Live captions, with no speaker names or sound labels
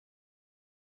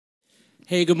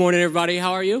Hey, good morning, everybody.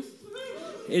 How are you?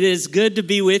 It is good to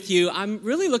be with you. I'm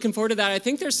really looking forward to that. I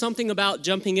think there's something about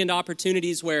jumping into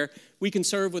opportunities where we can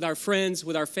serve with our friends,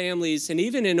 with our families, and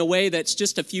even in a way that's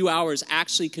just a few hours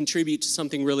actually contribute to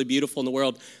something really beautiful in the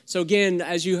world. So again,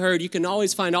 as you heard, you can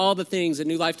always find all the things at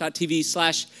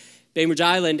newlife.tv/Bainbridge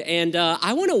Island. And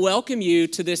I want to welcome you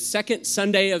to this second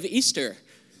Sunday of Easter.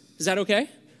 Is that okay?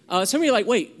 Some of you are like,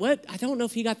 wait, what? I don't know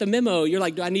if he got the memo. You're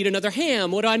like, do I need another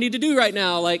ham? What do I need to do right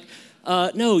now?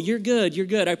 No, you're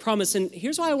good, I promise. And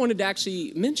here's why I wanted to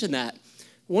actually mention that.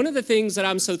 One of the things that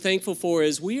I'm so thankful for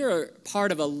is we are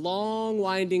part of a long,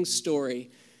 winding story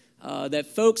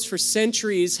that folks for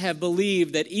centuries have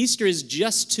believed that Easter is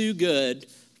just too good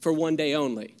for one day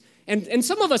only. And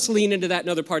some of us lean into that in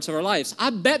other parts of our lives.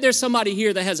 I bet there's somebody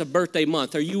here that has a birthday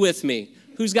month. Are you with me?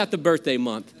 Who's got the birthday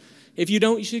month? If you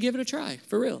don't, you should give it a try,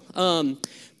 for real.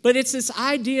 But it's this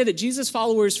idea that Jesus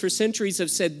followers for centuries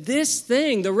have said this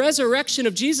thing, the resurrection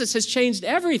of Jesus has changed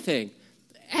everything.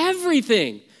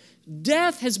 Everything.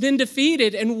 Death has been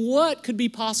defeated, and what could be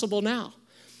possible now?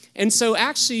 And so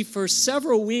actually for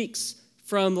several weeks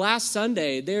from last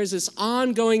Sunday, there's this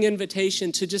ongoing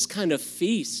invitation to just kind of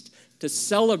feast, to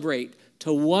celebrate,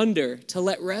 to wonder, to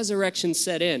let resurrection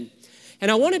set in. And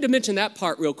I wanted to mention that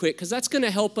part real quick because that's going to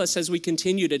help us as we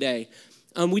continue today.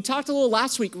 We talked a little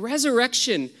last week.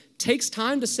 Resurrection takes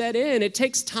time to set in. It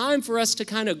takes time for us to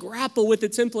kind of grapple with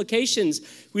its implications.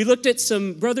 We looked at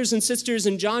some brothers and sisters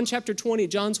in John chapter 20.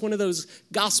 John's one of those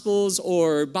gospels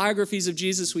or biographies of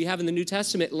Jesus we have in the New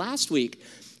Testament last week.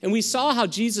 And we saw how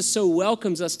Jesus so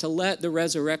welcomes us to let the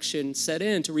resurrection set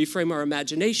in, to reframe our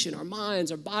imagination, our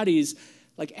minds, our bodies,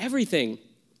 like everything.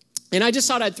 And I just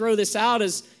thought I'd throw this out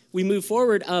as we move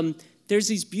forward. There's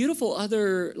these beautiful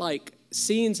other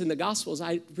scenes in the Gospels.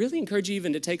 I really encourage you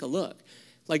even to take a look.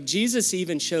 Like Jesus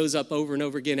even shows up over and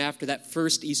over again after that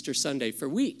first Easter Sunday for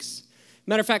weeks.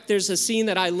 Matter of fact, there's a scene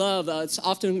that I love. It's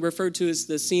often referred to as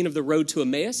the scene of the road to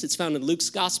Emmaus. It's found in Luke's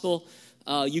Gospel.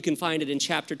 You can find it in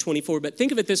chapter 24. But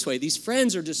think of it this way. These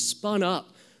friends are just spun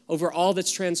up over all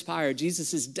that's transpired.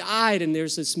 Jesus has died, and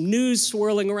there's this news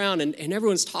swirling around, and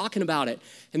everyone's talking about it.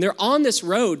 And they're on this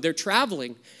road. They're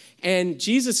traveling. And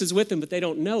Jesus is with them, but they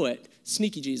don't know it.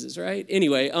 Sneaky Jesus, right?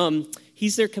 Anyway,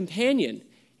 he's their companion.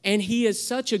 And he is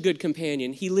such a good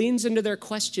companion. He leans into their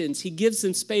questions. He gives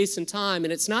them space and time.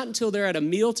 And it's not until they're at a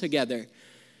meal together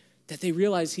that they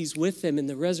realize he's with them and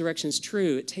the resurrection is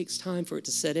true. It takes time for it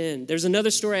to set in. There's another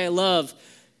story I love.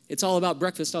 It's all about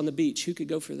breakfast on the beach. Who could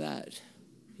go for that?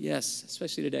 Yes,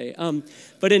 especially today.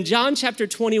 But in John chapter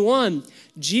 21,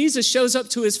 Jesus shows up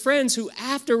to his friends who,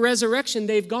 after resurrection,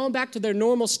 they've gone back to their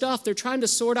normal stuff. They're trying to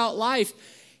sort out life.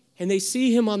 And they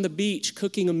see him on the beach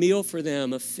cooking a meal for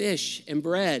them of fish and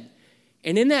bread.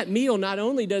 And in that meal, not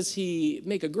only does he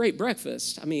make a great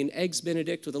breakfast, eggs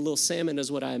Benedict with a little salmon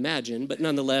is what I imagine, but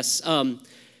nonetheless,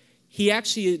 he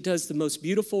actually does the most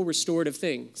beautiful restorative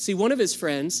thing. See, one of his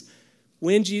friends,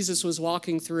 when Jesus was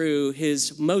walking through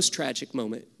his most tragic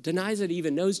moment, denies that he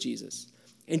even knows Jesus.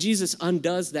 And Jesus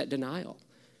undoes that denial,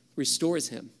 restores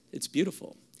him. It's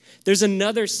beautiful. There's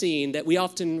another scene that we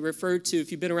often refer to, if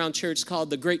you've been around church, called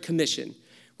the Great Commission,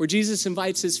 where Jesus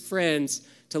invites his friends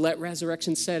to let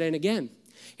resurrection set in again.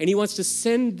 And he wants to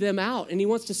send them out, and he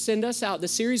wants to send us out. The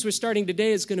series we're starting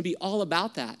today is going to be all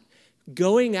about that,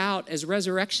 going out as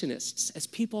resurrectionists, as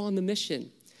people on the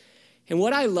mission. And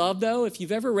what I love, though, if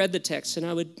you've ever read the text, and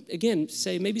I would, again,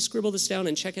 say maybe scribble this down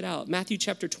and check it out, Matthew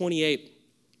chapter 28.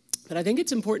 But I think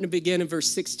it's important to begin in verse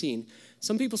 16.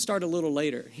 Some people start a little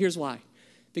later. Here's why.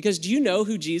 Because do you know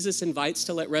who Jesus invites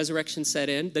to let resurrection set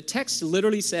in? The text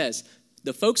literally says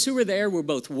the folks who were there were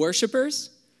both worshipers.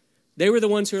 They were the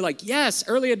ones who were like, yes,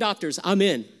 early adopters, I'm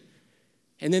in.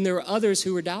 And then there were others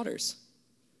who were doubters.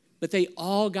 But they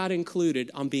all got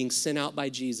included on being sent out by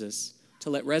Jesus to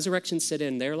let resurrection sit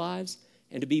in their lives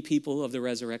and to be people of the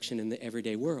resurrection in the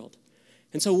everyday world.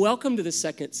 And so welcome to the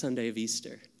second Sunday of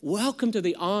Easter. Welcome to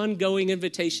the ongoing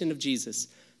invitation of Jesus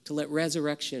to let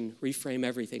resurrection reframe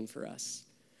everything for us.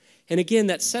 And again,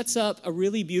 that sets up a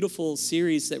really beautiful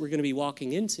series that we're going to be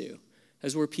walking into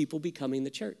as we're people becoming the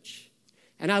church.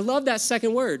 And I love that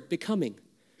second word, becoming.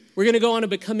 We're going to go on a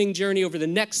becoming journey over the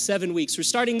next 7 weeks. We're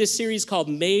starting this series called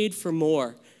Made for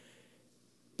More.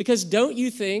 Because don't you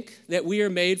think that we are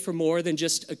made for more than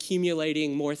just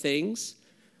accumulating more things,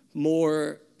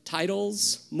 more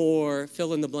titles, more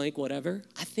fill in the blank, whatever?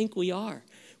 I think we are.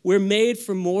 We're made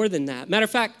for more than that. Matter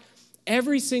of fact,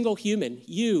 every single human,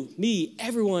 you, me,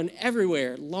 everyone,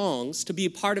 everywhere, longs to be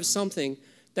a part of something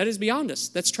that is beyond us,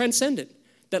 that's transcendent,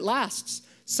 that lasts.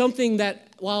 Something that,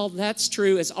 while that's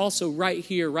true, is also right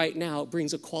here, right now,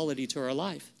 brings a quality to our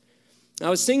life. I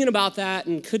was thinking about that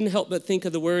and couldn't help but think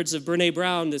of the words of Brene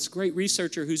Brown, this great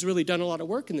researcher who's really done a lot of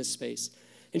work in this space.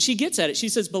 And she gets at it. She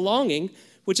says, belonging,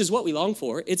 which is what we long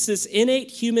for, it's this innate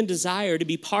human desire to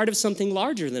be part of something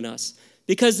larger than us.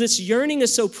 Because this yearning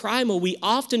is so primal, we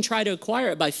often try to acquire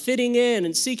it by fitting in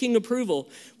and seeking approval,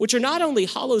 which are not only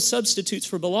hollow substitutes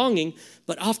for belonging,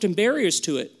 but often barriers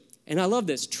to it. And I love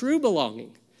this. True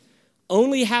belonging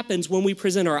only happens when we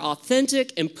present our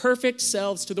authentic and perfect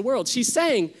selves to the world. She's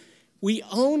saying, we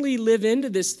only live into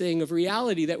this thing of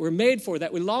reality that we're made for,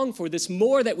 that we long for, this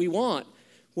more that we want,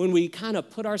 when we kind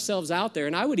of put ourselves out there.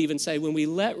 And I would even say when we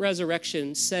let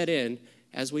resurrection set in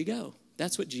as we go.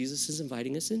 That's what Jesus is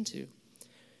inviting us into.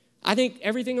 I think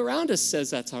everything around us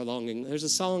says that's our longing. There's a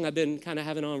song I've been kind of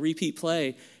having on repeat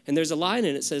play, and there's a line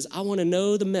in it that says, I want to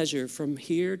know the measure from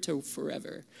here to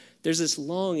forever. There's this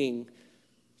longing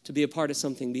to be a part of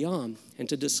something beyond and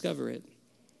to discover it.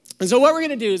 And so what we're going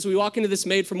to do is we walk into this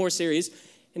Made for More series,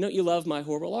 and don't you love my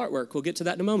horrible artwork? We'll get to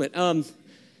that in a moment.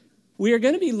 We are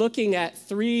going to be looking at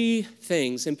three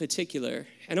things in particular,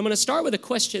 and I'm going to start with a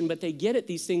question, but they get at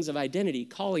these things of identity,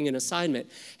 calling, and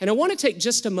assignment. And I want to take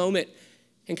just a moment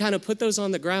and kind of put those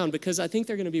on the ground because I think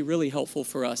they're going to be really helpful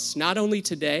for us, not only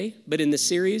today, but in the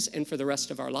series and for the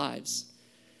rest of our lives.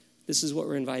 This is what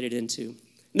we're invited into.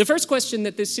 And the first question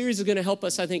that this series is going to help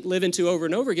us, I think, live into over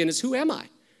and over again is, who am I?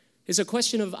 It's a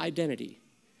question of identity.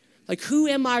 Like, who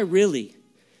am I really?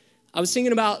 I was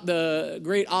thinking about the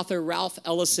great author Ralph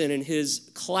Ellison in his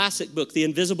classic book, The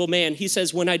Invisible Man. He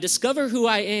says, when I discover who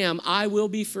I am, I will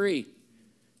be free.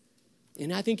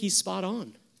 And I think he's spot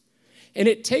on. And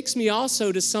it takes me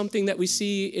also to something that we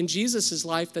see in Jesus'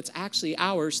 life that's actually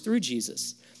ours through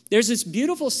Jesus. There's this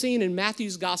beautiful scene in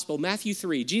Matthew's gospel, Matthew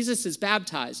 3. Jesus is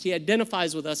baptized. He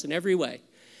identifies with us in every way.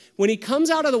 When he comes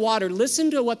out of the water,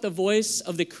 listen to what the voice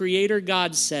of the Creator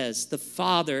God says, the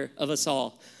Father of us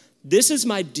all. This is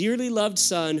my dearly loved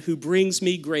Son who brings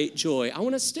me great joy. I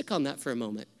want to stick on that for a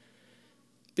moment.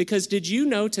 Because did you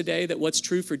know today that what's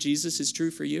true for Jesus is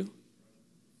true for you?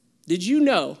 Did you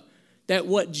know that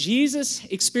what Jesus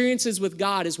experiences with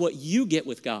God is what you get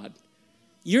with God?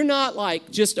 You're not like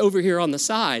just over here on the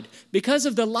side. Because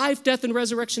of the life, death, and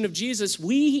resurrection of Jesus,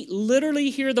 we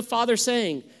literally hear the Father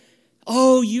saying,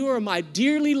 oh, you are my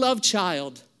dearly loved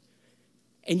child,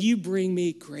 and you bring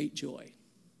me great joy.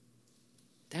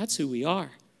 That's who we are.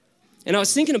 And I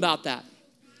was thinking about that,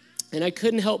 and I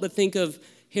couldn't help but think of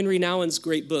Henry Nouwen's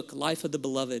great book, Life of the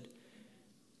Beloved.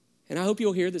 And I hope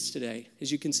you'll hear this today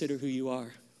as you consider who you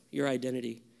are, your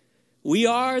identity. We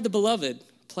are the beloved,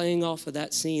 playing off of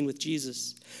that scene with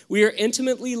Jesus. We are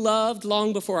intimately loved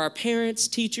long before our parents,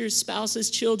 teachers,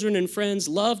 spouses, children, and friends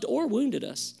loved or wounded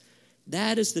us.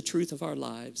 That is the truth of our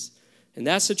lives. And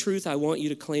that's the truth I want you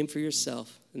to claim for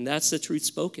yourself. And that's the truth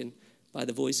spoken by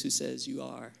the voice who says you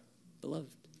are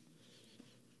beloved.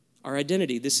 Our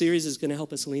identity. This series is going to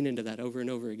help us lean into that over and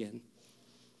over again.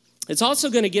 It's also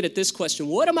going to get at this question,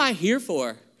 what am I here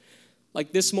for?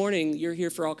 Like this morning, you're here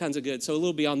for all kinds of good, so a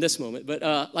little beyond this moment. But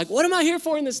what am I here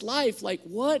for in this life? Like,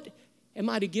 what am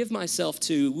I to give myself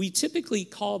to? We typically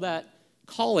call that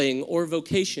calling or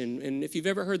vocation. And if you've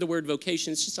ever heard the word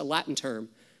vocation, it's just a Latin term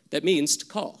that means to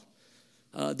call.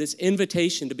 This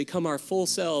invitation to become our full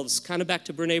selves, kind of back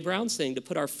to Brene Brown's thing, to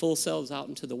put our full selves out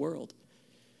into the world.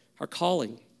 Our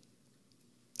calling.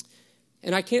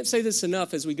 And I can't say this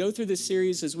enough, as we go through this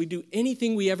series, as we do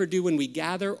anything we ever do when we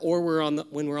gather or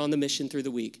when we're on the mission through the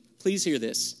week. Please hear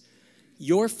this.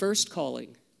 Your first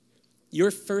calling, your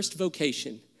first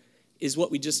vocation is what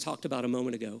we just talked about a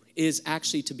moment ago, is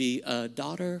actually to be a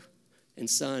daughter and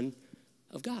son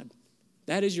of God.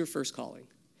 That is your first calling.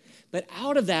 But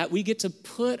out of that, we get to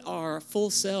put our full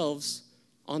selves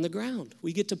on the ground.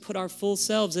 We get to put our full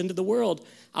selves into the world.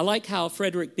 I like how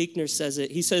Frederick Buechner says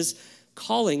it. He says,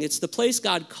 calling, it's the place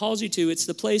God calls you to. It's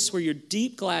the place where your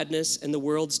deep gladness and the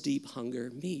world's deep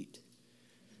hunger meet.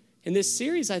 And this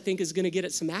series, I think, is going to get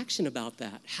at some action about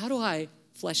that. How do I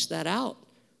flesh that out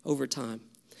over time?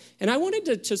 And I wanted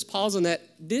to just pause on that.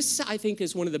 This, I think,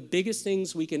 is one of the biggest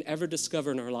things we can ever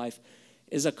discover in our life,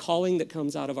 is a calling that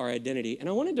comes out of our identity. And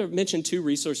I wanted to mention two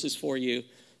resources for you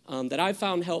that I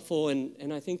found helpful,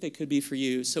 and I think they could be for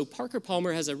you. So Parker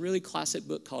Palmer has a really classic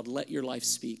book called Let Your Life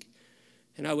Speak.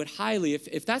 And I would highly,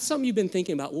 if that's something you've been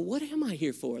thinking about, well, what am I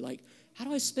here for? Like, how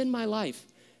do I spend my life?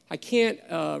 I can't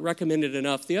recommend it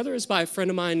enough. The other is by a friend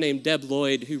of mine named Deb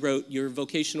Lloyd, who wrote Your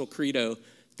Vocational Credo,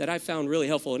 that I found really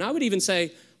helpful. And I would even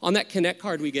say, on that Connect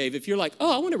card we gave, if you're like,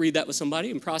 oh, I want to read that with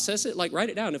somebody and process it, like, write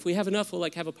it down. If we have enough, we'll,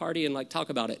 like, have a party and, like, talk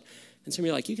about it. And some of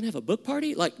you are like, you can have a book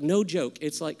party? Like, no joke.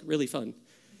 It's, like, really fun.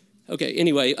 Okay,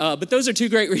 anyway, but those are two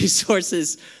great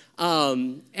resources.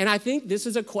 And I think this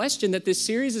is a question that this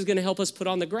series is going to help us put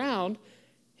on the ground.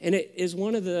 And it is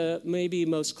one of the maybe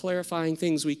most clarifying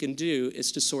things we can do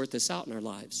is to sort this out in our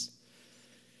lives.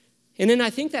 And then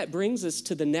I think that brings us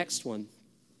to the next one.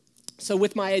 So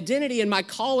with my identity and my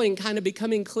calling kind of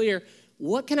becoming clear,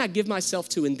 what can I give myself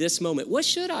to in this moment? What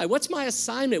should I? What's my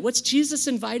assignment? What's Jesus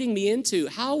inviting me into?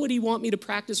 How would he want me to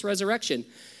practice resurrection?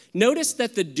 Notice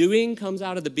that the doing comes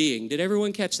out of the being. Did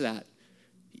everyone catch that?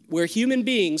 We're human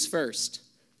beings first.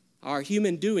 Our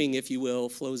human doing, if you will,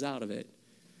 flows out of it.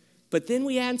 But then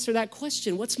we answer that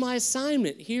question, what's my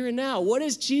assignment here and now? What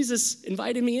is Jesus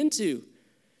inviting me into?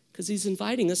 Because he's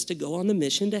inviting us to go on the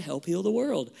mission to help heal the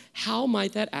world. How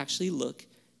might that actually look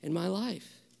in my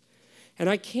life? And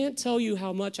I can't tell you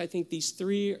how much I think these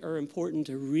three are important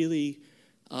to really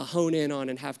hone in on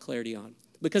and have clarity on.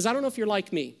 Because I don't know if you're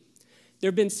like me. There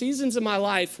have been seasons in my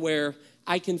life where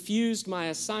I confused my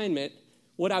assignment,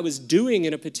 what I was doing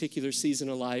in a particular season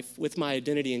of life, with my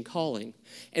identity and calling.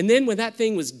 And then when that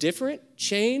thing was different,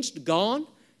 changed, gone,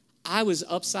 I was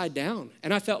upside down.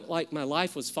 And I felt like my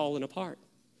life was falling apart.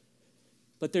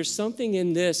 But there's something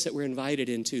in this that we're invited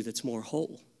into that's more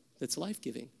whole, that's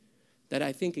life-giving, that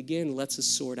I think, again, lets us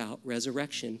sort out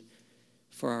resurrection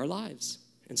for our lives.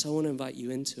 And so I want to invite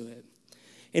you into it.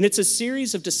 And it's a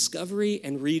series of discovery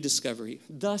and rediscovery,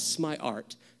 thus my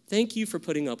art. Thank you for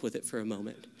putting up with it for a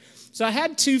moment. So I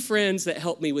had two friends that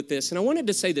helped me with this, and I wanted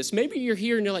to say this. Maybe you're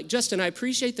here and you're like, Justin, I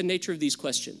appreciate the nature of these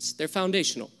questions. They're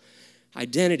foundational.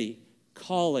 Identity,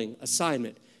 calling,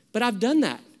 assignment. But I've done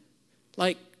that.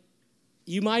 Like,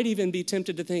 you might even be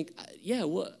tempted to think, yeah,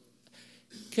 well,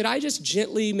 could I just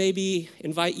gently maybe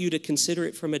invite you to consider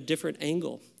it from a different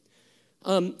angle?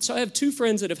 So I have two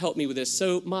friends that have helped me with this.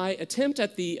 So my attempt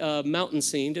at the mountain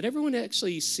scene, did everyone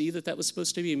actually see that was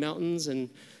supposed to be mountains? And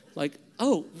like,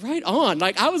 oh, right on.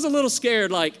 Like, I was a little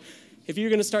scared, like, if you're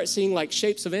going to start seeing, like,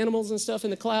 shapes of animals and stuff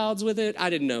in the clouds with it. I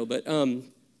didn't know. But so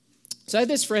I had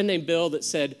this friend named Bill that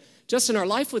said, Justin, our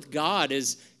life with God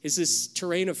is this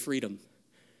terrain of freedom.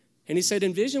 And he said,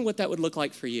 envision what that would look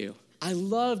like for you. I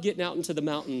love getting out into the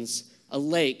mountains, a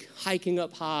lake, hiking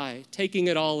up high, taking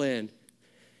it all in.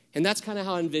 And that's kind of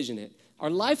how I envision it. Our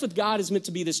life with God is meant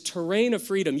to be this terrain of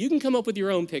freedom. You can come up with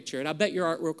your own picture, and I bet your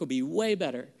artwork will be way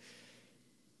better.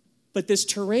 But this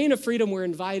terrain of freedom we're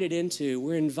invited into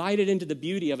the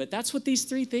beauty of it. That's what these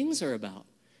three things are about.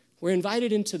 We're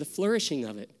invited into the flourishing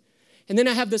of it. And then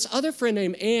I have this other friend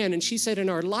named Ann, and she said, in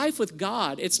our life with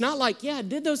God, it's not like, yeah, I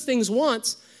did those things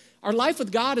once. Our life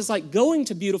with God is like going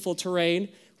to beautiful terrain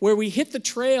where we hit the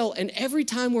trail, and every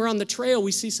time we're on the trail,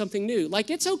 we see something new. Like,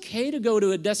 it's okay to go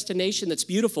to a destination that's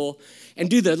beautiful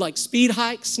and do the, like, speed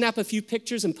hike, snap a few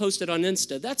pictures, and post it on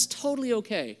Insta. That's totally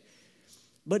okay.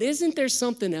 But isn't there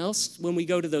something else when we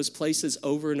go to those places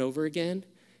over and over again,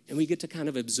 and we get to kind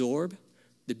of absorb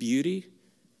the beauty,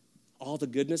 all the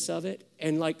goodness of it?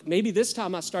 And, like, maybe this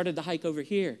time I started the hike over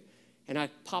here, and I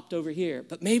popped over here.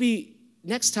 But maybe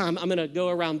next time I'm going to go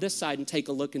around this side and take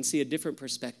a look and see a different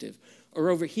perspective. Or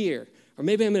over here. Or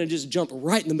maybe I'm going to just jump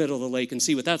right in the middle of the lake and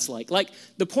see what that's like. Like,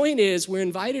 the point is, we're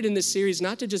invited in this series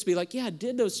not to just be like, yeah, I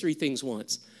did those three things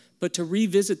once, but to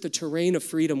revisit the terrain of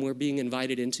freedom we're being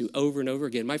invited into over and over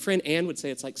again. My friend Ann would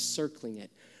say it's like circling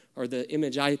it. Or the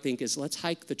image I think is, let's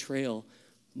hike the trail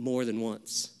more than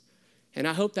once. And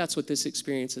I hope that's what this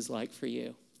experience is like for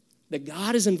you. That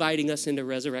God is inviting us into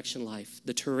resurrection life,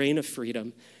 the terrain of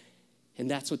freedom. And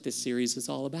that's what this series is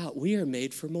all about. We are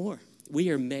made for more. We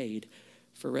are made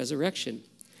for resurrection.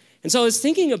 And so I was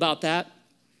thinking about that.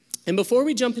 And before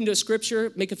we jump into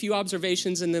scripture, make a few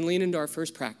observations and then lean into our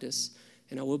first practice.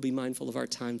 And I will be mindful of our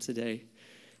time today.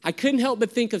 I couldn't help but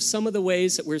think of some of the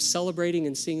ways that we're celebrating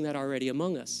and seeing that already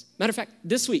among us. Matter of fact,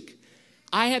 this week,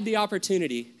 I had the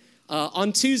opportunity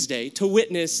on Tuesday to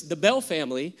witness the Bell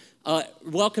family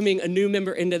welcoming a new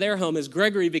member into their home as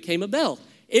Gregory became a Bell.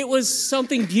 It was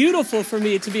something beautiful for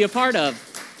me to be a part of.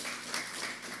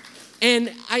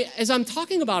 And as I'm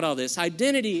talking about all this,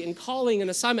 identity and calling and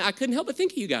assignment, I couldn't help but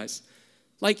think of you guys.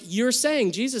 Like, you're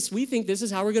saying, Jesus, we think this is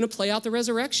how we're going to play out the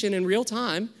resurrection in real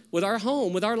time with our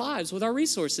home, with our lives, with our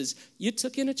resources. You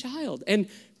took in a child, and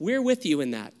we're with you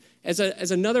in that. As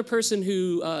another person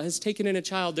who has taken in a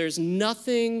child, there's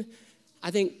nothing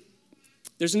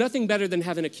better than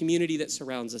having a community that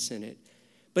surrounds us in it.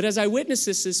 But as I witnessed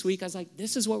this week, I was like,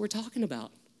 this is what we're talking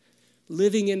about.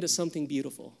 Living into something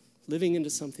beautiful, living into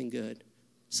something good,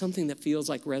 something that feels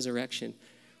like resurrection,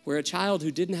 where a child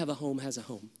who didn't have a home has a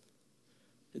home.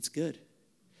 It's good.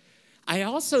 I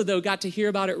also, though, got to hear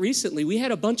about it recently. We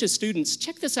had a bunch of students.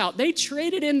 Check this out. They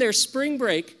traded in their spring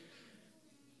break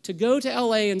to go to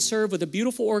LA and serve with a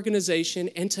beautiful organization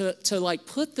and to like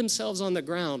put themselves on the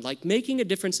ground, like making a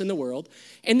difference in the world,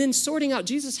 and then sorting out,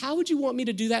 Jesus, how would you want me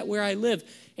to do that where I live?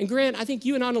 And Grant, I think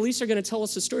you and Annalise are going to tell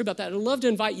us a story about that. I'd love to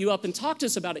invite you up and talk to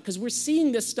us about it because we're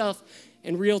seeing this stuff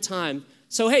in real time.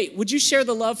 So, hey, would you share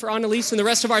the love for Annalise and the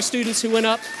rest of our students who went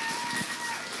up?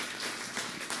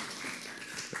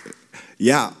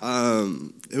 Yeah,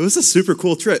 it was a super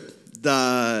cool trip.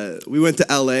 We went to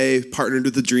LA, partnered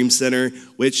with the Dream Center,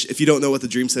 which, if you don't know what the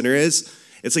Dream Center is,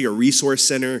 it's like a resource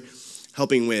center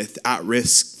helping with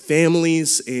at-risk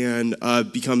families and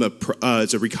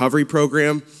it's a recovery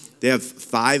program. They have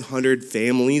 500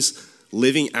 families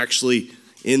living actually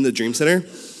in the Dream Center.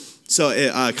 So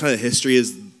kind of history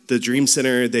is the Dream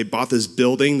Center, they bought this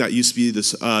building that used to be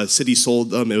this city sold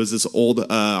them. It was this old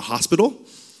hospital.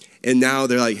 And now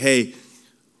they're like, hey,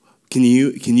 can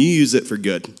you use it for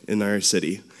good in our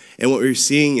city? And what we're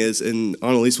seeing is, and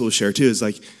Annalise will share too, is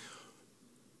like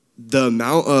the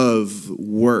amount of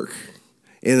work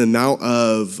and the amount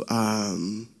of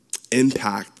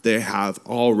impact they have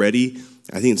already.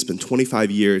 I think it's been 25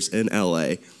 years in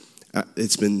LA.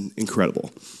 It's been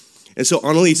incredible. And so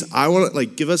Annalise, I want to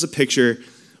give us a picture.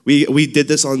 We did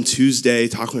this on Tuesday,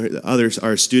 talking with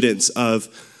our students of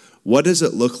what does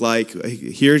it look like?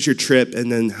 Here's your trip,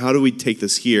 and then how do we take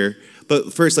this here?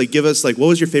 But first, give us, what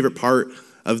was your favorite part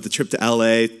of the trip to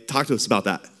LA? Talk to us about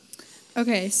that.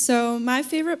 Okay, so my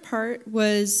favorite part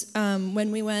was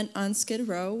when we went on Skid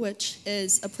Row, which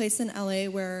is a place in LA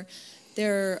where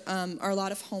there are a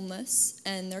lot of homeless,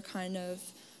 and they're kind of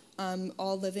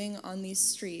all living on these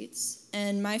streets.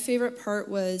 And my favorite part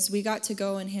was we got to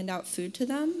go and hand out food to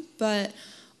them, but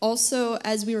also,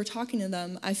 as we were talking to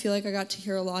them, I feel like I got to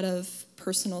hear a lot of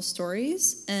personal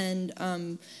stories, and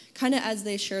kind of as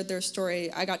they shared their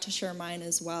story, I got to share mine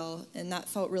as well, and that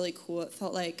felt really cool. It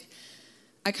felt like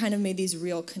I kind of made these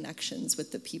real connections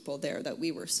with the people there that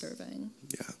we were serving.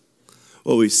 Yeah.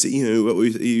 What we see,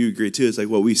 you agree too, is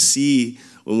what we see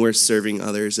when we're serving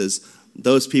others is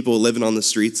those people living on the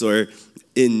streets or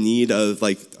in need of,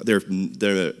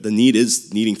 the need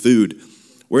is needing food.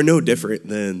 We're no different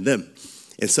than them.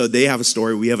 And so they have a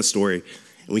story, we have a story,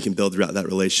 and we can build throughout that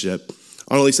relationship.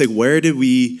 Annalise, where did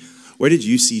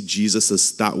you see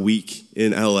Jesus that week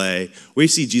in LA? Where do you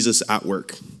see Jesus at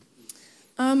work?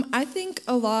 I think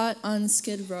a lot on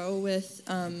Skid Row with,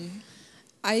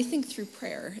 I think through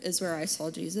prayer is where I saw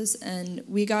Jesus. And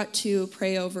we got to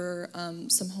pray over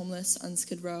some homeless on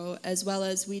Skid Row, as well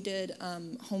as we did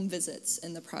home visits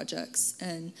in the projects.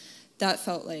 And that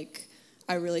felt like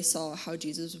I really saw how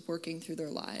Jesus was working through their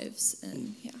lives,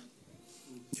 and yeah.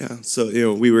 Yeah,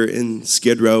 so, we were in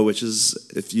Skid Row, which is,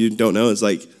 if you don't know, is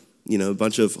a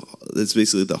bunch of, it's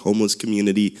basically the homeless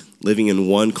community living in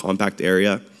one compact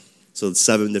area. So it's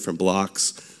 7 different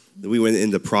blocks. Then we went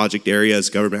into project areas,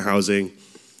 government housing,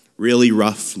 really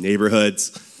rough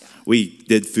neighborhoods. Yeah. We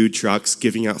did food trucks,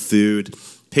 giving out food,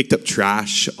 picked up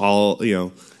trash all,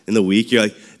 in the week. You're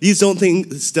like, these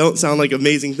don't sound like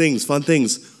amazing things, fun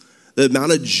things. The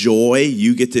amount of joy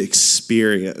you get to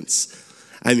experience,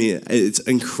 I mean, it's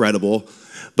incredible.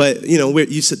 But,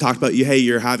 you talked about,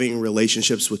 you're having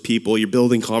relationships with people, you're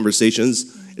building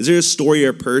conversations. Is there a story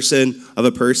or a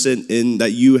person in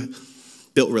that you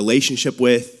built relationship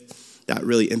with that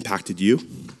really impacted you?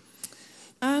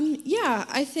 Yeah,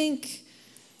 I think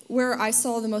where I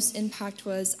saw the most impact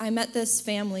was I met this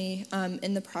family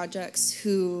in the projects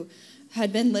who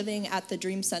had been living at the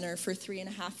Dream Center for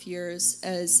 3.5 years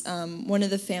as one of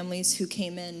the families who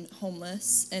came in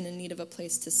homeless and in need of a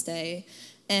place to stay.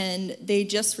 And they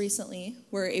just recently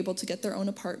were able to get their own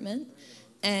apartment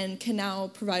and can now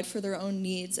provide for their own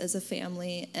needs as a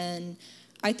family. And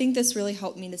I think this really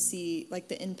helped me to see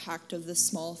the impact of the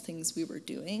small things we were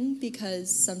doing,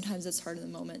 because sometimes it's hard in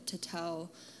the moment to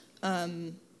tell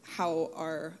how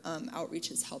our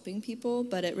outreach is helping people,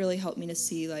 but it really helped me to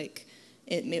see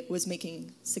it was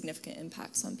making significant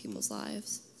impacts on people's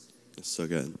lives. That's so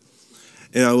good.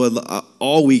 And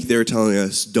all week they were telling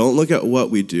us, don't look at what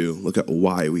we do, look at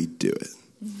why we do it.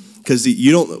 Because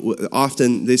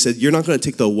they said, you're not going to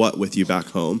take the what with you back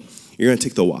home. You're going to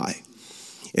take the why.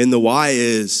 And the why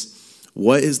is,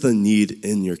 what is the need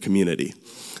in your community?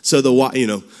 So the why,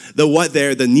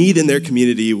 the need in their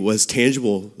community was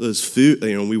tangible. It was food.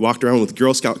 We walked around with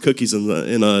Girl Scout cookies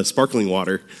in a sparkling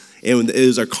water. And it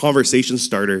was our conversation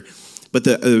starter. But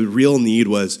the real need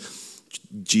was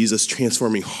Jesus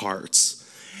transforming hearts.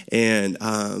 And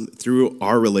through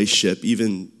our relationship,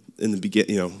 even in the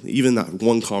beginning, even that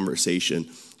one conversation,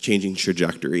 changing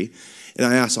trajectory. And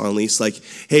I asked Annalise,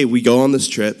 hey, we go on this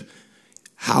trip.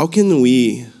 How can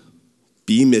we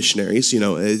be missionaries?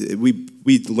 We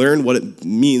we learned what it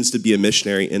means to be a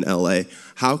missionary in LA.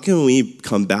 How can we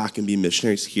come back and be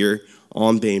missionaries here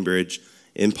on Bainbridge,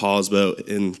 in Paulsbo,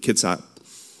 in Kitsap?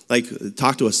 Like,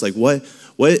 talk to us. Like, what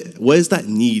is that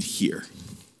need here?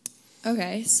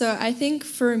 Okay, so I think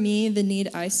for me, the need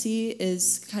I see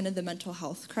is kind of the mental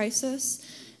health crisis,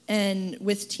 and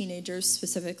with teenagers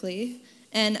specifically.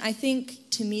 And I think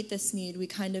to meet this need, we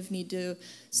kind of need to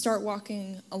start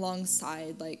walking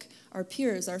alongside like our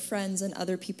peers, our friends, and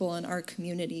other people in our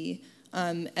community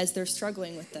as they're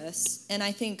struggling with this. And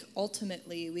I think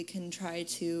ultimately we can try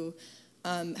to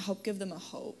help give them a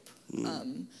hope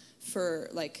for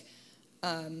like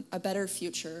a better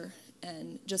future,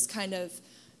 and just kind of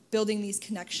building these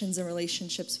connections and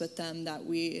relationships with them that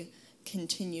we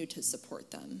continue to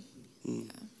support them. Yeah.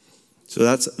 So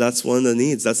that's one of the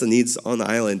needs. That's the needs on the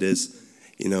island is,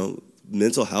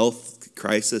 mental health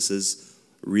crisis is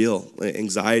real.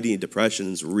 Anxiety and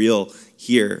depression is real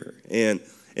here. And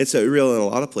it's real in a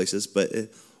lot of places, but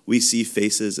we see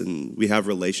faces and we have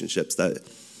relationships that,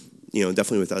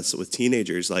 definitely with us, with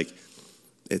teenagers, like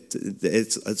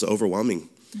it's overwhelming.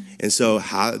 And so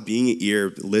being an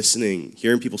ear, listening,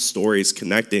 hearing people's stories,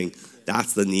 connecting,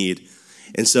 that's the need.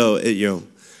 And so,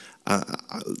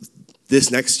 this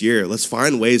next year, let's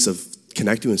find ways of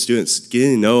connecting with students,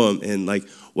 getting to know them, and like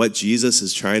what Jesus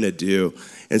is trying to do.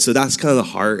 And so that's kind of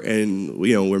the heart, and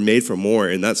we're made for more.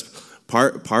 And that's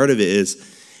part of it is,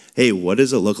 hey, what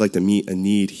does it look like to meet a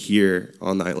need here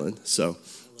on the island? So,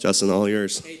 Justin, all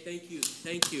yours. Hey, thank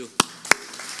you.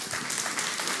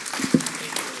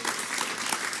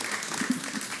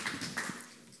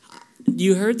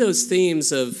 You heard those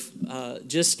themes of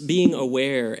just being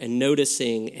aware and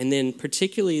noticing, and then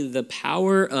particularly the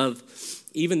power of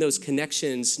even those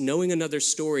connections, knowing another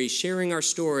story, sharing our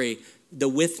story, the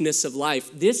withness of life.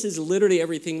 This is literally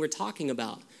everything we're talking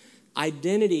about.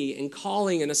 Identity and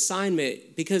calling and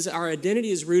assignment, because our identity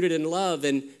is rooted in love.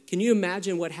 And can you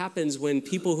imagine what happens when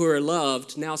people who are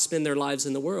loved now spend their lives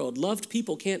in the world? Loved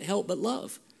people can't help but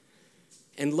love.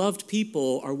 And loved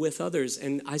people are with others.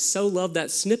 And I so love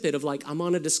that snippet of like, I'm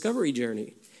on a discovery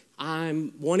journey.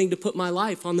 I'm wanting to put my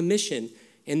life on the mission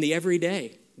in the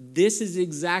everyday. This is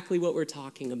exactly what we're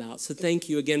talking about. So thank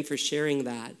you again for sharing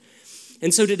that.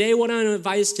 And so today what I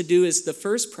invite us to do is the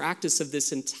first practice of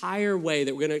this entire way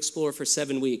that we're going to explore for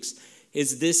 7 weeks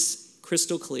is this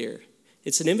crystal clear.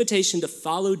 It's an invitation to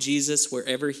follow Jesus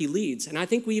wherever he leads. And I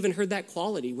think we even heard that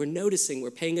quality. We're noticing,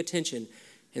 we're paying attention,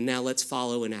 and now let's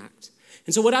follow and act.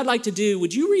 And so what I'd like to do,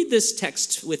 would you read this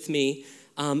text with me?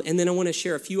 And then I want to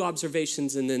share a few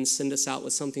observations and then send us out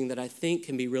with something that I think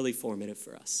can be really formative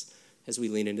for us as we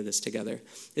lean into this together.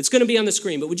 It's going to be on the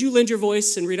screen, but would you lend your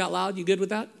voice and read out loud? You good with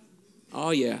that? Oh,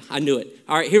 yeah, I knew it.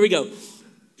 All right, here we go.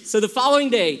 So the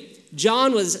following day,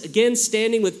 John was again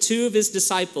standing with 2 of his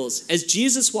disciples. As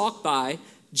Jesus walked by,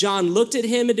 John looked at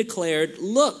him and declared,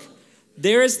 "Look,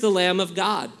 there is the Lamb of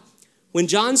God." When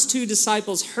John's 2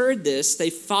 disciples heard this, they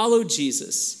followed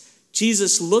Jesus.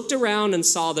 Jesus looked around and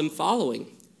saw them following.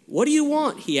 "What do you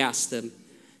want?" he asked them.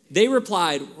 They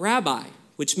replied, "Rabbi,"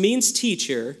 which means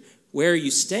teacher, "where are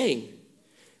you staying?"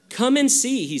 "Come and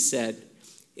see," he said.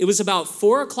 It was about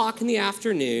 4:00 in the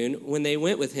afternoon when they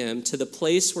went with him to the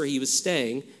place where he was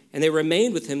staying, and they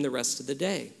remained with him the rest of the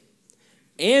day.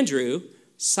 Andrew,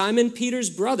 Simon Peter's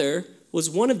brother, was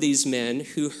one of these men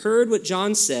who heard what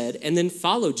John said and then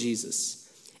followed Jesus.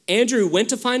 Andrew went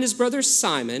to find his brother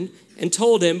Simon and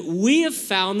told him, "We have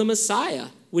found the Messiah,"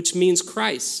 which means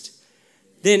Christ.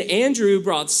 Then Andrew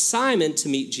brought Simon to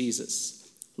meet Jesus.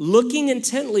 Looking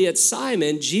intently at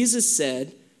Simon, Jesus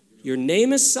said, "Your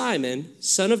name is Simon,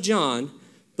 son of John,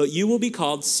 but you will be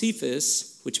called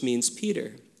Cephas," which means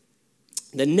Peter.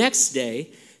 The next day,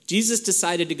 Jesus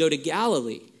decided to go to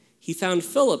Galilee. He found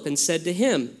Philip and said to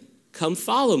him, "Come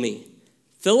follow me."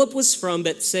 Philip was from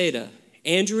Bethsaida,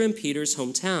 Andrew and Peter's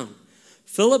hometown.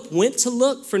 Philip went to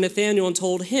look for Nathanael and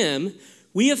told him,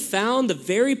 "We have found the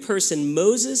very person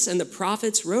Moses and the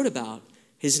prophets wrote about.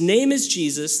 His name is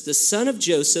Jesus, the son of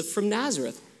Joseph from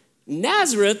Nazareth."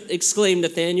 "Nazareth!" exclaimed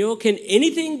Nathanael. "Can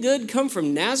anything good come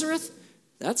from Nazareth?"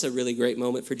 That's a really great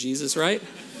moment for Jesus, right?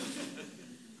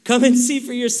 "Come and see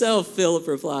for yourself," Philip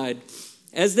replied.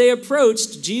 As they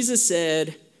approached, Jesus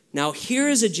said, "Now here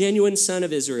is a genuine son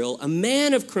of Israel, a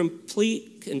man of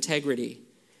complete integrity."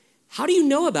 "How do you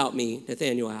know about me?"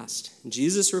 Nathanael asked. And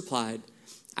Jesus replied,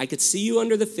 "I could see you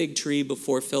under the fig tree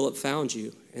before Philip found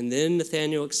you." And then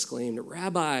Nathanael exclaimed,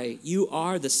 "Rabbi, you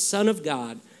are the Son of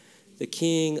God, the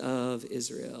King of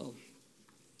Israel."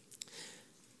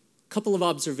 A couple of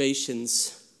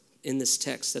observations in this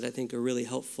text that I think are really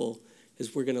helpful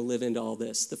as we're going to live into all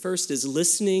this. The first is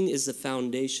listening is the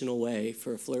foundational way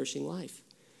for a flourishing life.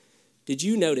 Did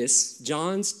you notice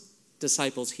John's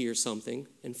disciples hear something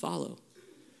and follow?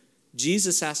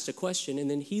 Jesus asked a question and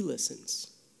then he listens.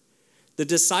 The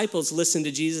disciples listen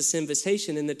to Jesus'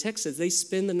 invitation, and the text says they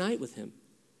spend the night with him.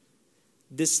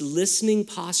 This listening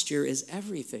posture is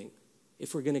everything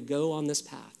if we're going to go on this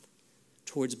path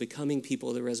towards becoming people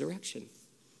of the resurrection.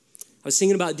 I was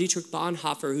thinking about Dietrich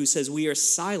Bonhoeffer, who says we are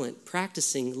silent,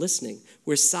 practicing listening.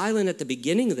 We're silent at the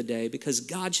beginning of the day because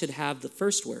God should have the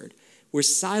first word. We're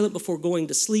silent before going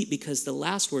to sleep because the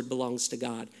last word belongs to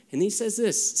God. And he says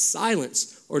this,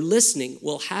 silence or listening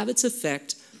will have its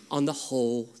effect on the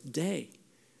whole day.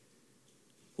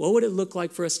 What would it look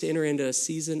like for us to enter into a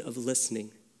season of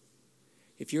listening?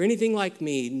 If you're anything like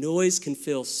me, noise can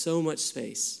fill so much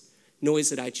space.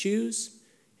 Noise that I choose,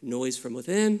 noise from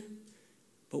within,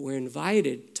 but we're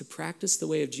invited to practice the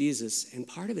way of Jesus, and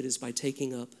part of it is by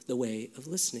taking up the way of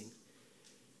listening.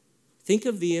 Think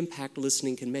of the impact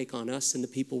listening can make on us and the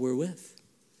people we're with.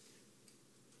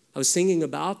 I was thinking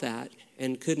about that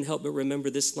and couldn't help but remember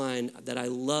this line that I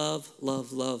love,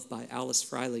 love, love by Alice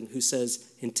Freiling, who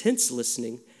says, intense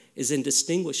listening is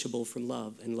indistinguishable from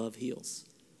love, and love heals.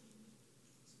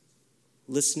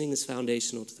 Listening is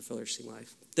foundational to the flourishing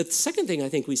life. The second thing I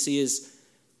think we see is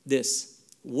this.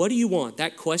 What do you want?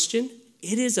 That question,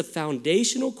 it is a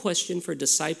foundational question for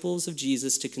disciples of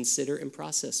Jesus to consider and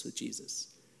process with Jesus.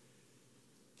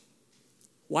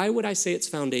 Why would I say it's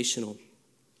foundational?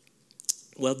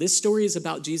 Well, this story is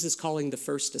about Jesus calling the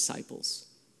first disciples.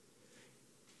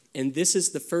 And this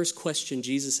is the first question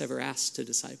Jesus ever asked to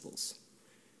disciples.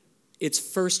 Its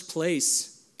first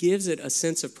place gives it a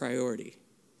sense of priority,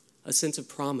 a sense of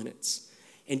prominence.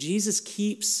 And Jesus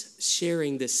keeps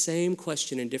sharing this same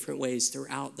question in different ways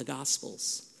throughout the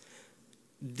Gospels.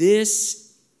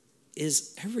 This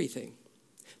is everything.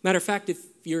 Matter of fact, if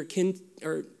you're kind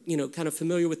of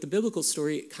familiar with the biblical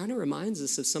story, it kind of reminds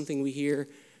us of something we hear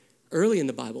early in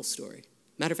the Bible story.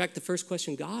 Matter of fact, the first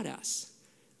question God asks,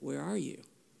 where are you?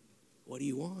 What do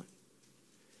you want?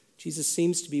 Jesus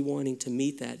seems to be wanting to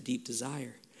meet that deep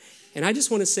desire. And I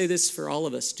just want to say this for all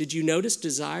of us. Did you notice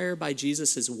desire by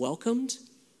Jesus is welcomed,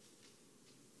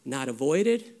 not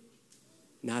avoided,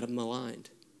 not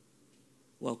maligned?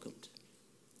 Welcomed.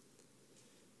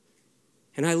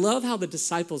 And I love how the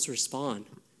disciples respond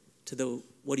to the,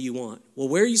 what do you want? Well,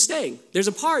 where are you staying? There's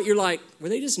a part you're like, were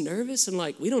they just nervous and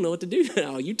like, we don't know what to do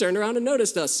now. You turned around and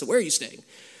noticed us, so where are you staying?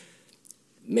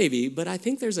 Maybe, but I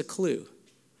think there's a clue.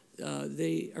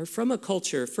 They are from a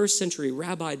culture, first century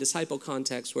rabbi-disciple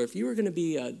context, where if you were going to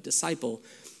be a disciple,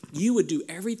 you would do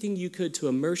everything you could to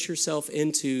immerse yourself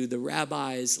into the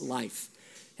rabbi's life.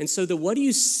 And so the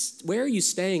where are you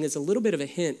staying is a little bit of a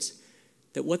hint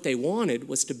that what they wanted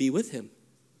was to be with him.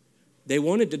 They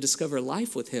wanted to discover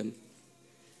life with him.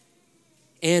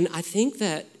 And I think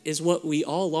that is what we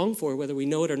all long for, whether we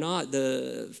know it or not.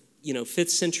 The 5th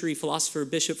century philosopher,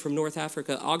 bishop from North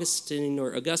Africa,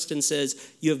 Augustine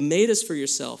says, you have made us for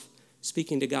yourself,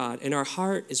 speaking to God, and our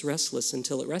heart is restless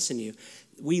until it rests in you.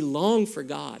 We long for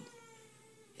God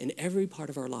in every part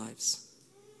of our lives.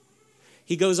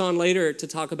 He goes on later to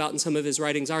talk about in some of his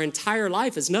writings, our entire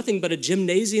life is nothing but a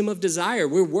gymnasium of desire.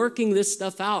 We're working this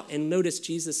stuff out. And notice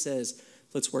Jesus says,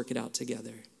 let's work it out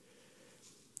together.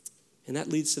 And that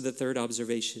leads to the third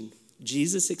observation.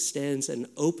 Jesus extends an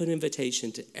open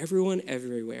invitation to everyone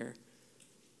everywhere,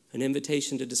 an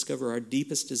invitation to discover our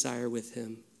deepest desire with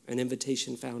him, an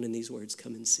invitation found in these words,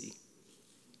 come and see.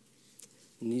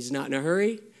 And he's not in a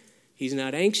hurry. He's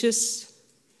not anxious.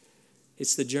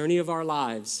 It's the journey of our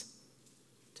lives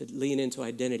to lean into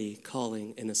identity,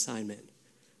 calling, and assignment,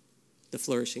 the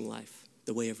flourishing life,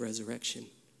 the way of resurrection.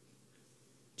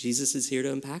 Jesus is here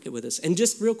to unpack it with us. And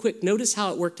just real quick, notice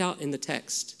how it worked out in the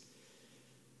text.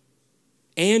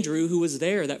 Andrew, who was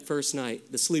there that first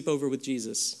night, the sleepover with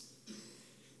Jesus,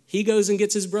 he goes and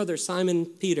gets his brother, Simon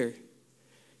Peter.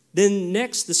 Then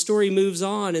next, the story moves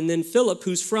on, and then Philip,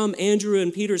 who's from Andrew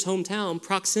and Peter's hometown,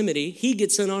 proximity, he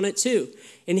gets in on it too.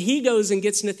 And he goes and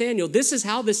gets Nathanael. This is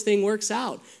how this thing works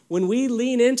out. When we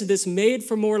lean into this made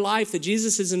for more life that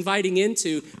Jesus is inviting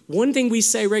into, one thing we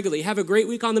say regularly, have a great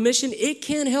week on the mission, it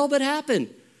can't help but happen.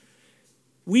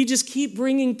 We just keep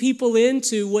bringing people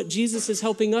into what Jesus is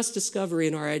helping us discover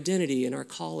in our identity and our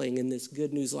calling in this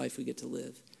good news life we get to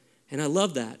live. And I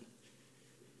love that.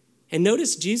 And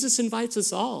notice Jesus invites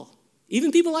us all,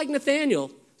 even people like Nathanael.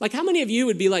 Like, how many of you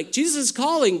would be like, Jesus is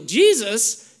calling?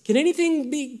 Jesus? Can anything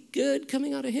be good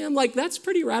coming out of him? Like, that's a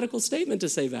pretty radical statement to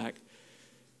say back.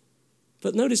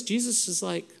 But notice Jesus is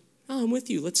like, oh, I'm with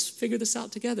you. Let's figure this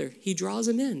out together. He draws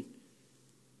him in.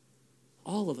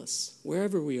 All of us,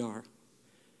 wherever we are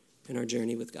in our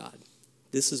journey with God.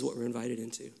 This is what we're invited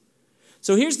into.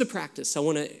 So here's the practice I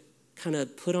want to kind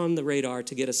of put on the radar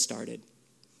to get us started.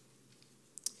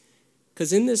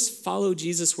 Because in this follow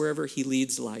Jesus wherever he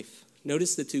leads life,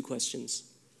 notice the two questions.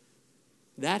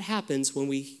 That happens when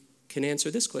we can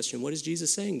answer this question, what is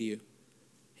Jesus saying to you?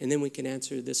 And then we can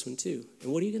answer this one too.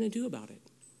 And what are you going to do about it?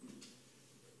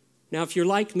 Now, if you're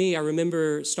like me, I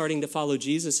remember starting to follow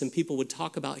Jesus and people would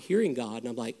talk about hearing God. And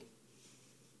I'm like,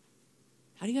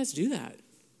 how do you guys do that?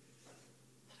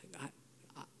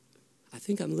 I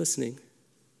think I'm listening.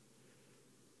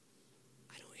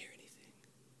 I don't hear anything.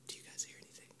 Do you guys hear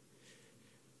anything?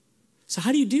 So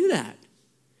how do you do that?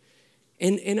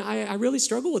 And I really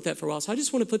struggled with that for a while. So I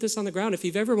just want to put this on the ground. If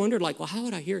you've ever wondered, like, well, how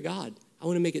would I hear God? I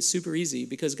want to make it super easy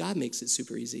because God makes it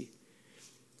super easy.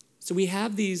 So we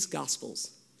have these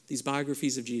gospels, these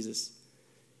biographies of Jesus,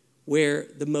 where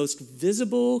the most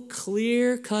visible,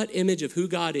 clear-cut image of who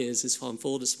God is on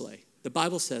full display. The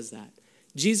Bible says that.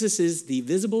 Jesus is the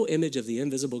visible image of the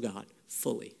invisible God,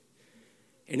 fully.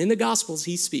 And in the Gospels,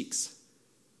 he speaks.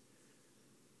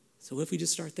 So what if we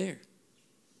just start there?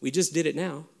 We just did it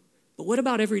now. But what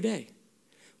about every day?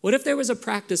 What if there was a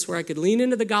practice where I could lean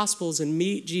into the Gospels and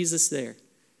meet Jesus there?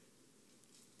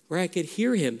 Where I could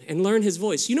hear him and learn his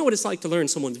voice. You know what it's like to learn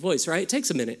someone's voice, right? It takes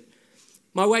a minute.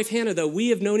 My wife, Hannah, though, we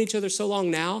have known each other so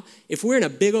long now, if we're in a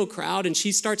big old crowd and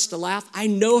she starts to laugh, I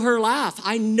know her laugh.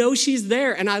 I know she's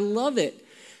there, and I love it.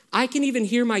 I can even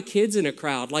hear my kids in a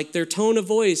crowd, like their tone of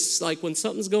voice, like when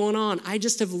something's going on. I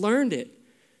just have learned it.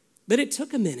 But it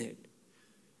took a minute.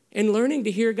 And learning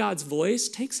to hear God's voice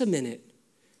takes a minute.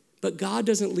 But God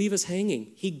doesn't leave us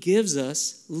hanging. He gives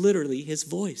us literally his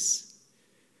voice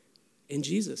in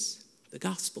Jesus, the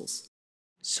Gospels.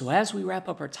 So as we wrap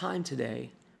up our time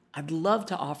today, I'd love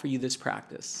to offer you this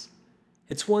practice.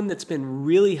 It's one that's been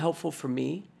really helpful for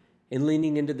me in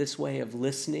leaning into this way of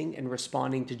listening and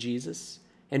responding to Jesus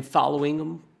and following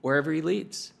him wherever he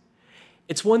leads.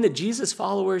 It's one that Jesus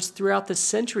followers throughout the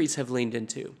centuries have leaned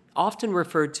into, often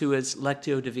referred to as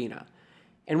Lectio Divina.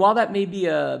 And while that may be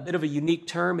a bit of a unique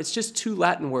term, it's just two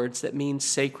Latin words that mean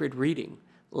sacred reading.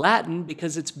 Latin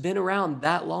because it's been around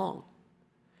that long.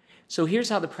 So here's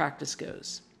how the practice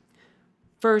goes.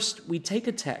 First, we take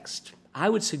a text. I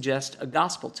would suggest a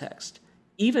gospel text,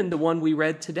 even the one we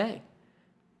read today.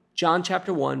 John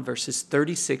chapter 1, verses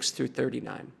 36 through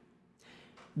 39.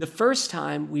 The first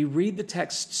time we read the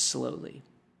text slowly.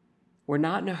 We're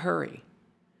not in a hurry.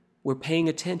 We're paying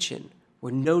attention.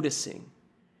 We're noticing.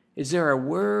 Is there a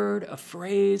word, a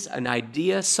phrase, an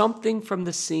idea, something from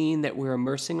the scene that we're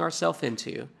immersing ourselves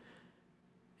into?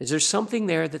 Is there something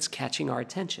there that's catching our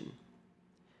attention?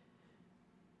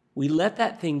 We let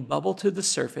that thing bubble to the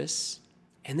surface,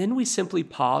 and then we simply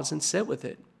pause and sit with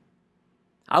it.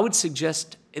 I would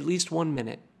suggest at least 1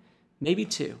 minute, maybe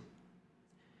 2.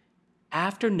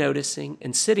 After noticing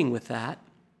and sitting with that,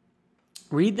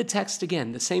 read the text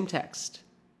again, the same text.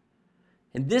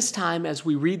 And this time, as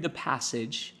we read the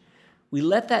passage, we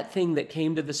let that thing that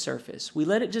came to the surface, we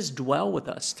let it just dwell with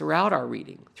us throughout our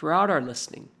reading, throughout our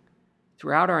listening,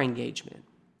 throughout our engagement.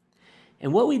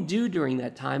 And what we do during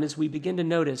that time is we begin to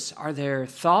notice, are there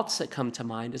thoughts that come to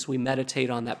mind as we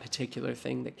meditate on that particular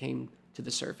thing that came to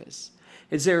the surface?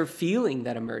 Is there a feeling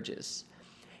that emerges?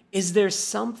 Is there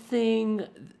something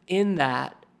in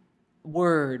that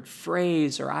word,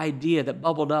 phrase, or idea that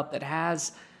bubbled up that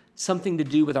has something to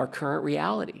do with our current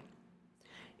reality?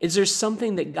 Is there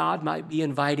something that God might be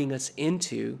inviting us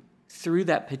into through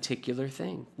that particular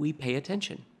thing? We pay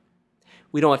attention.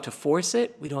 We don't have to force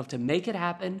it. We don't have to make it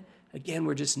happen. Again,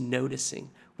 we're just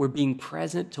noticing. We're being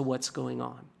present to what's going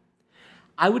on.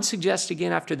 I would suggest,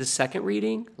 again, after the second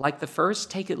reading, like the first,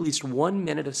 take at least 1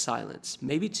 minute of silence,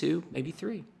 maybe 2, maybe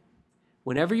 3.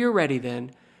 Whenever you're ready,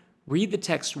 then, read the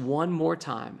text one more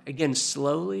time, again,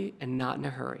 slowly and not in a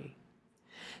hurry.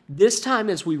 This time,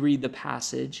 as we read the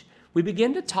passage, we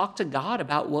begin to talk to God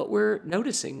about what we're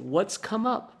noticing, what's come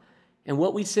up, and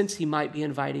what we sense he might be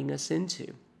inviting us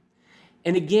into.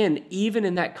 And again, even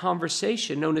in that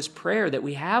conversation known as prayer that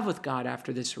we have with God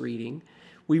after this reading,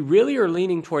 we really are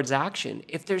leaning towards action.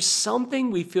 If there's something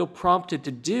we feel prompted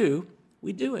to do,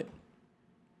 we do it.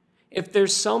 If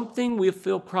there's something we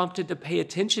feel prompted to pay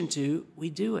attention to, we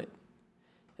do it.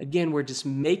 Again, we're just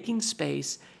making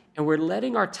space, and we're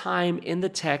letting our time in the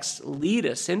text lead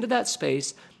us into that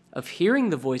space of hearing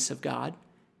the voice of God,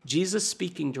 Jesus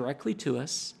speaking directly to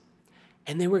us,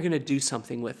 and then we're going to do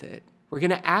something with it. We're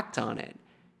going to act on it.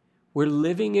 We're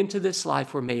living into this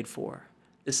life we're made for,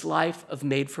 this life of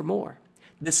made for more,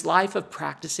 this life of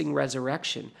practicing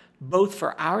resurrection, both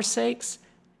for our sakes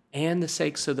and the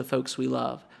sakes of the folks we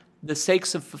love. the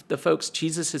sakes of the folks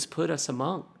Jesus has put us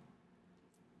among.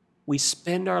 We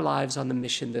spend our lives on the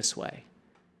mission this way,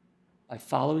 by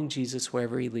following Jesus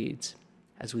wherever he leads,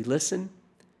 as we listen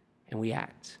and we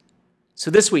act. So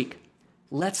this week,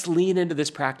 let's lean into this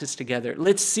practice together.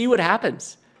 Let's see what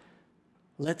happens.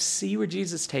 Let's see where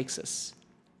Jesus takes us.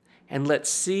 And let's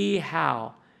see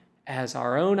how, as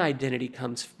our own identity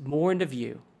comes more into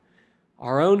view,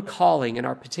 our own calling and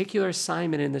our particular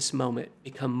assignment in this moment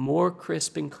become more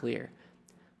crisp and clear.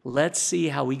 Let's see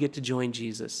how we get to join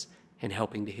Jesus in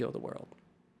helping to heal the world.